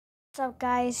What's up,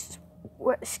 guys?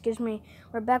 We're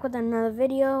back with another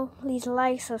video. Please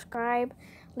like, subscribe,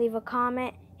 leave a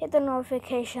comment, hit the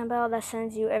notification bell that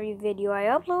sends you every video I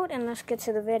upload, and let's get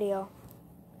to the video.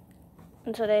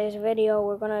 In today's video,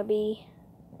 we're gonna be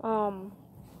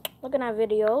looking at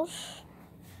videos.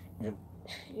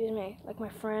 Like my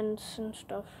friends and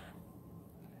stuff.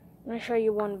 I'm gonna show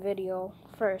you one video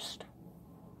first.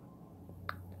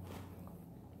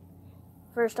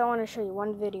 First, I want to show you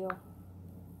one video.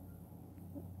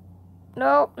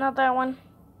 Nope, not that one.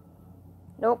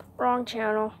 Nope, wrong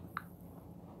channel.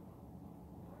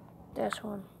 This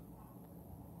one.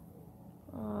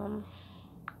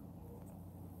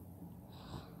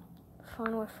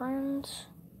 Fun with friends.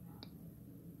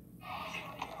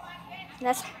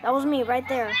 That was me right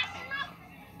there.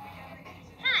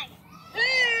 Hi.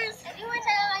 Peace. If you want to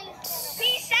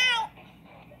peace out.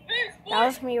 That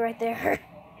was me right there.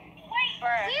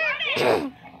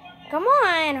 Wait. Come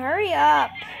on, hurry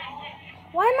up.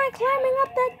 Why am I climbing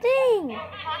up that thing?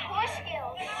 Parkour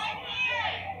skills.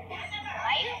 Why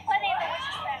are you putting the witch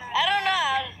spinner? I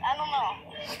don't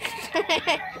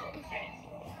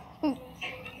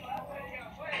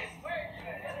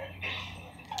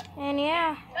know. And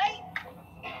yeah.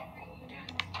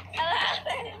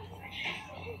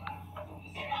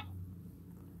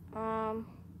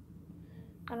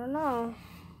 I don't know.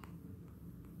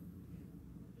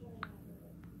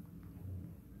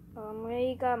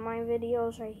 We got my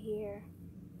videos right here.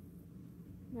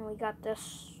 Then we got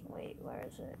this. Wait, where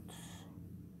is it?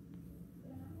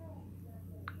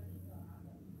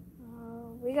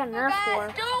 We got Nerf War.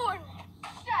 Doing?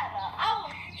 Shut up.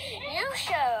 You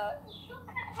shut up.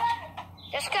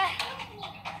 This guy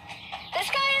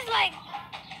is like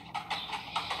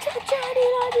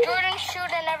Jordan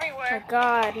shooting everywhere. Oh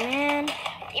God, man.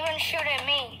 Even shooting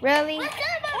me. Really? Wait,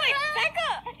 back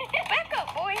up. Back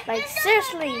up, boy. Like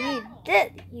seriously, he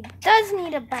does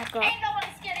need a backup. Ain't no one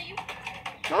scared of you.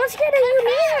 No one's scared of you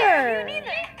neither. You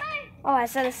neither. Oh, I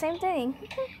said the same thing.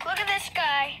 Look at this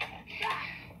guy.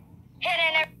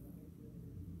 Hitting it.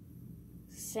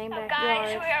 Same Guys, backyard.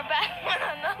 we are back with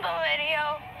another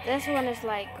video. This one is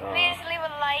like. Please leave a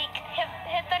like, hit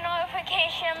the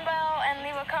notification bell, and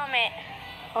leave a comment.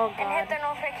 Oh And hit the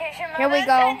God. notification bell. Here we that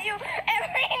go. sends you every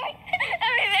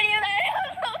video that I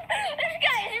upload. This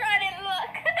guy's running.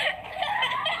 Look.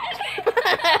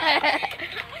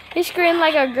 He screamed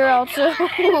like a girl too.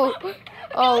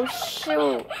 Oh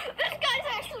shoot. This guy's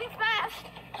actually fast.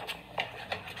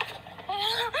 I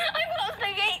closed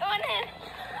the gate on him.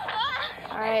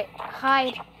 All right,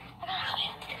 hide.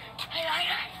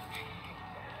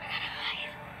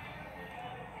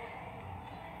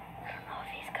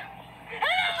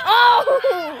 Oh!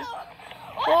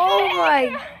 Oh my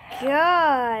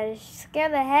gosh!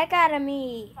 Scared the heck out of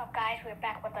me. What's up, guys? We're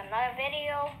back with another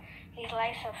video. Please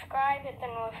like, subscribe, hit the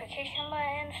notification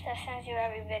buttons that sends you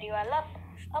every video I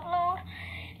upload.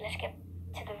 Let's get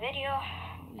to the video.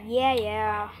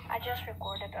 Yeah. I just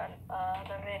recorded the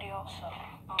video, so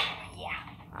yeah.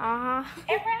 Uh-huh.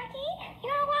 Hey, Rocky, you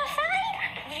wanna go outside?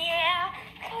 Yeah.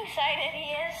 Look how excited he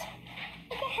is.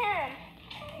 Look at him.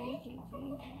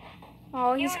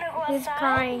 Oh, You he's wanna go outside?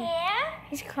 crying. Yeah.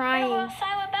 He's You wanna go crying.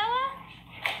 outside with Bella?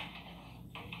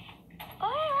 Go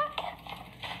ahead, Rocky.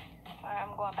 Alright,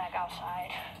 I'm going back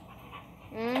outside.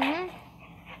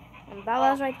 And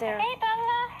Bella's right there. Hey,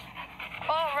 Bella.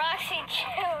 Oh, Roxy,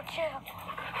 chill. Gosh.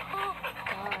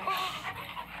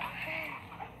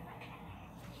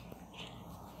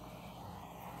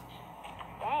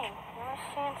 Dang, I've never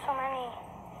seen so many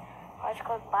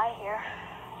bicycles by here.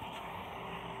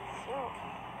 Shoot.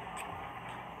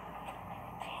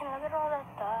 Damn, look at all that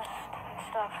dust and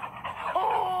stuff.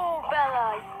 Oh,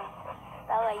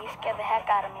 Bella, you scared the heck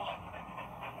out of me.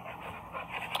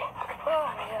 Oh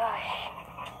my gosh.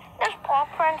 There's paw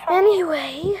prints on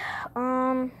Anyway,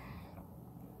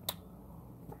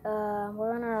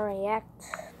 we're gonna react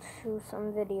to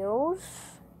some videos,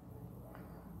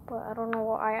 but I don't know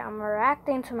why I'm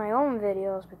reacting to my own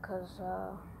videos because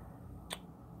I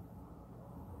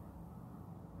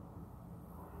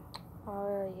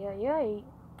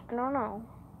don't know.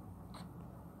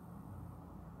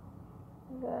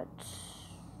 But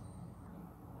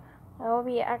I will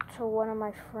react to one of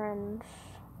my friends.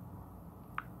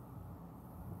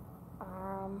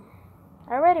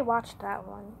 I already watched that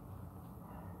one.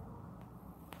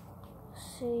 Let's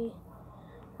see,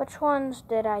 which ones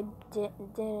did I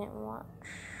didn't watch?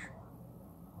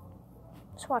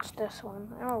 Let's watch this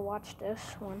one. I will watch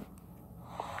this one.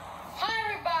 Hi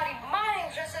everybody, my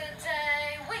name's Justin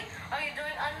today. We are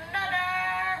doing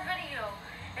another video.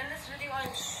 In this video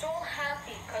I'm so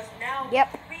happy because now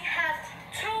Yep. we have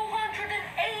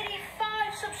 280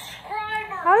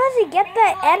 does he get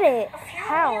that edit? A few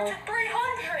How? more to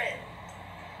 300.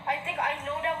 I think I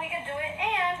know that we can do it,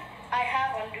 and I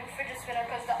have a new fidget spinner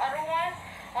because the other one,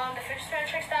 the fidget spinner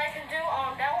tricks that I can do,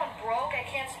 that one broke. I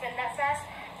can't spin that fast,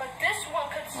 but this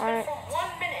one could spin for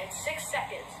 1 minute and 6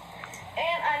 seconds.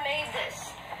 And I made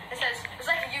this. It says, it's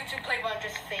like a YouTube play button,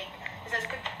 just fake. It says,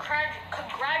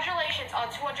 congratulations on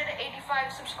 285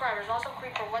 subscribers. Also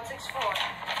creep for 164.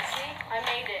 See, I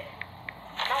made it.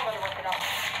 Now I'm gonna rip it up.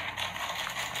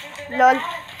 Lol.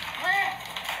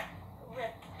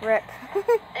 Rip. Rip.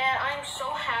 And I'm so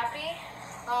happy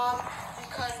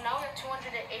because now we have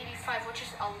 285, which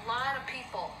is a lot of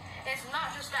people. It's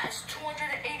not just that, it's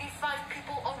 285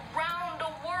 people around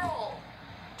the world.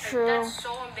 True. And that's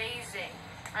so amazing.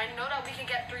 I know that we can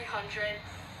get 300.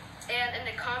 And in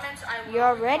the comments, I will You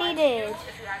already did.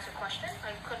 If you ask a question,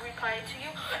 I could reply it to you.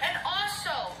 And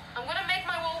also, I'm gonna make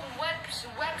my own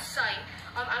website.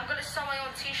 I'm gonna sell my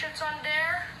own t-shirts on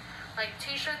there, like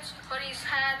t-shirts, hoodies,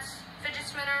 hats, fidget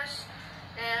spinners,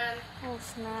 and Oh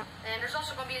snap. and there's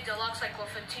also gonna be a deluxe like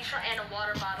with a t-shirt and a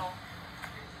water bottle.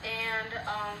 And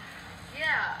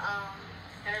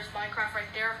and there's Minecraft right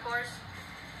there, of course.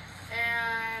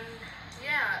 And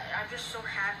yeah, I'm just so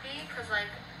happy because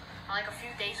like a few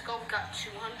days ago we got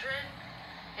 200.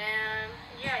 And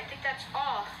yeah, I think that's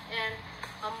all. And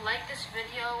like this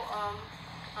video,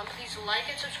 please like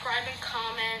and subscribe and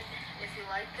comment. If you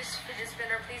like this fidget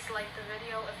spinner, please like the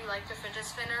video. If you like the fidget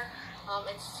spinner,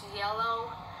 it's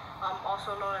yellow,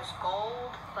 also known as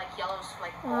gold. Like yellow's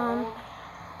like gold.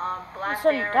 Black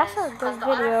berries. That's a good the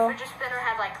video. other fidget spinner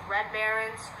had like red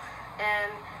berries.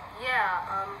 And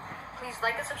yeah, please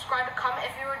like and subscribe and comment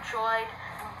if you enjoyed.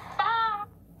 Bye.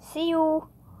 See you.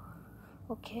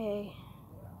 Okay.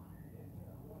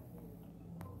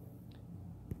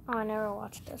 Oh, I never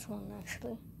watched this one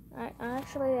actually. I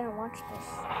actually didn't watch this.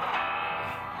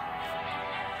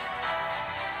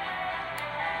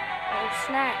 Oh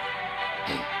snap.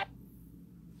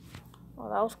 Oh,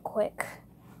 that was quick.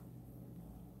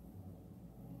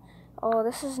 Oh,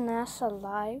 this is NASA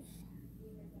Live.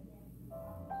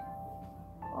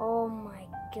 Oh my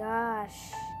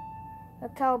gosh.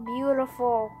 Look how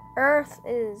beautiful Earth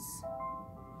is.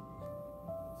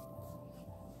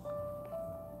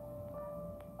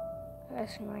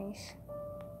 That's nice.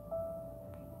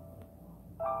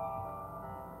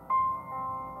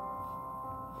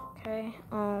 Okay,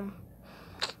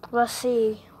 let's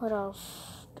see what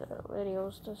else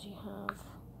videos does he have.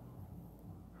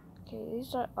 Okay,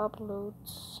 these are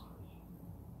uploads.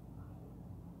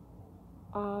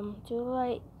 Do you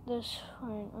like this for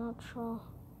an outro?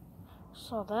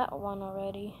 Saw that one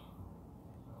already.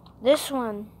 This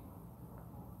one.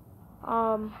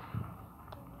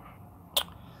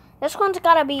 This one's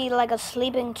gotta be like a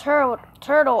sleeping turtle,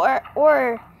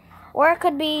 or it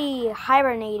could be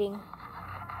hibernating.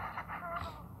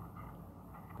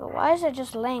 But why is it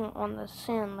just laying on the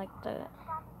sand like that?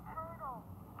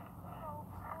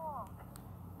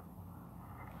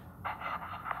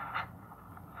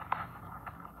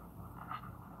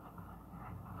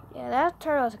 Yeah, that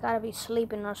turtle's gotta be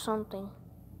sleeping or something.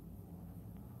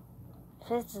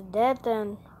 If it's dead,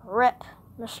 then rip,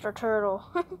 Mr. Turtle.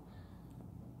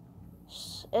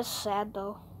 It's sad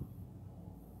though.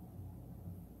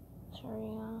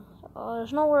 Sorry. Oh,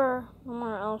 there's no more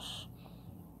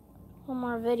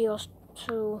videos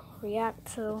to react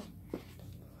to.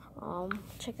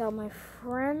 Check out my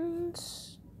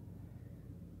friends.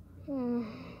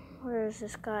 Where is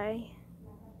this guy?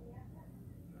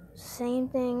 Same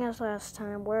thing as last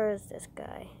time. Where is this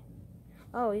guy?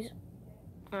 Oh, he's.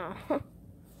 Oh.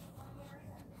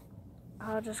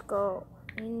 I'll just go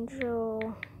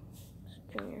Angel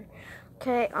Junior.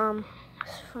 Okay,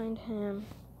 let's find him.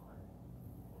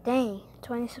 Dang,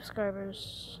 20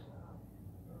 subscribers.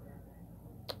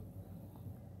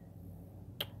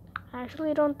 I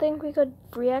actually don't think we could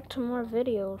react to more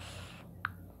videos.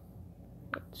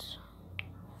 It's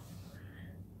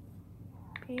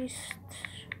Beast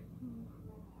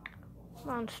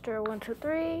Monster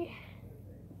 123.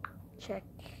 Check.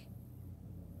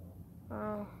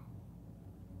 Oh.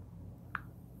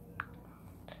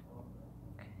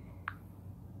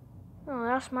 Oh,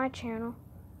 that's my channel.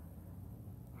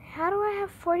 How do I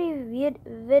have 40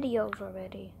 videos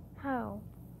already? How?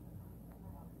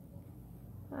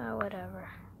 Oh, whatever.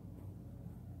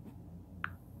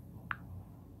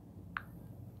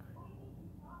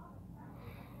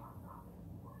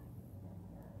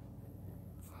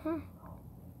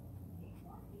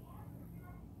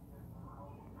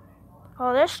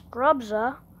 Oh, there's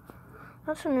Scrubza.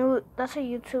 That's a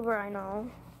YouTuber I know.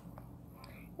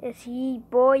 It's Ye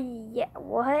Boy, yeah,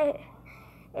 what?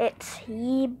 It's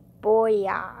Ye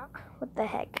Boya. What the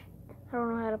heck? I don't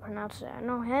know how to pronounce it. I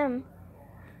know him.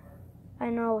 I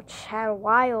know Chad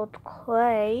Wild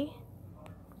Clay.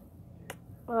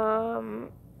 Oh,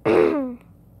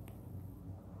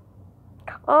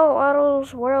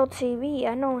 Otto's World TV.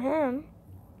 I know him.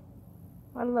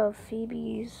 I love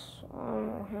Phoebe's. I don't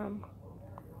know him.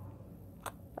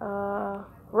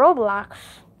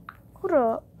 Roblox. Who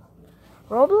the?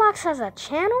 Roblox has a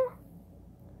channel?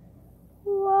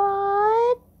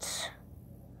 What?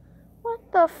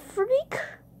 What the freak?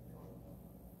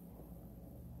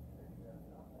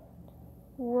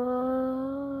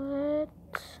 What?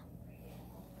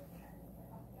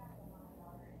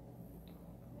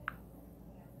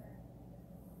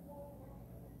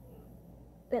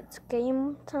 It's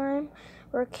game time.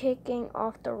 We're kicking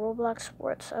off the Roblox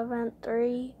Sports Event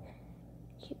 3.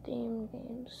 Keep theme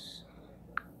games.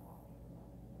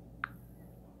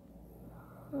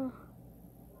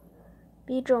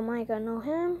 Bejo Mike, I know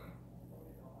him.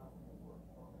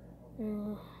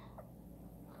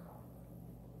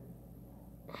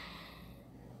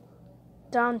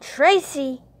 Don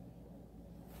Tracy.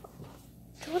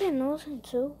 Jordan knows him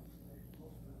too.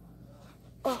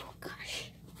 Oh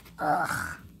gosh.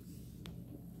 Ugh.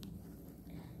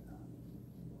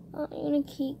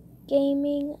 Unikeep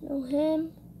Gaming, I know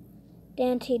him.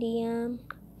 Dan TDM.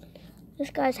 This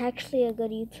guy's actually a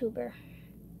good YouTuber.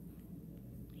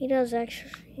 He does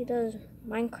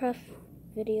Minecraft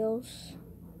videos.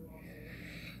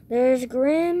 There's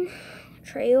Grim,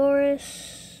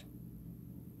 Trayoris,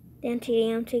 Dan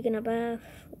TDM taking a bath.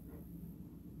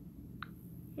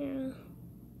 Yeah.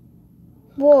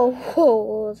 Whoa, what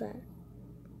was that?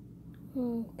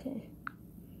 Okay.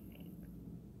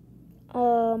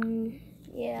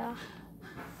 Yeah.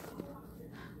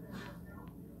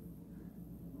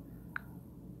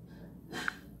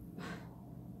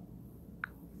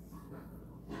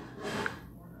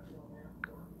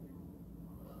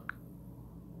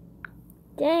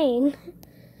 Dang.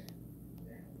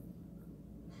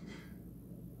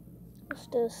 What's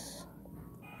this?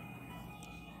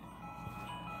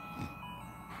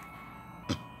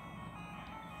 Did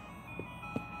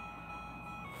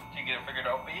you get it figured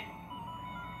out, B?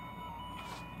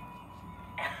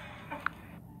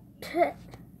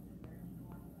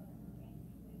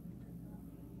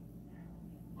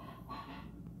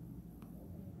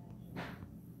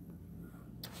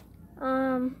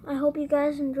 I hope you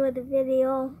guys enjoyed the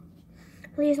video.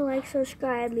 Please like,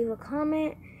 subscribe, leave a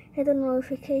comment, hit the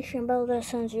notification bell that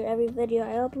sends you every video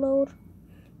I upload.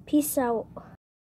 Peace out.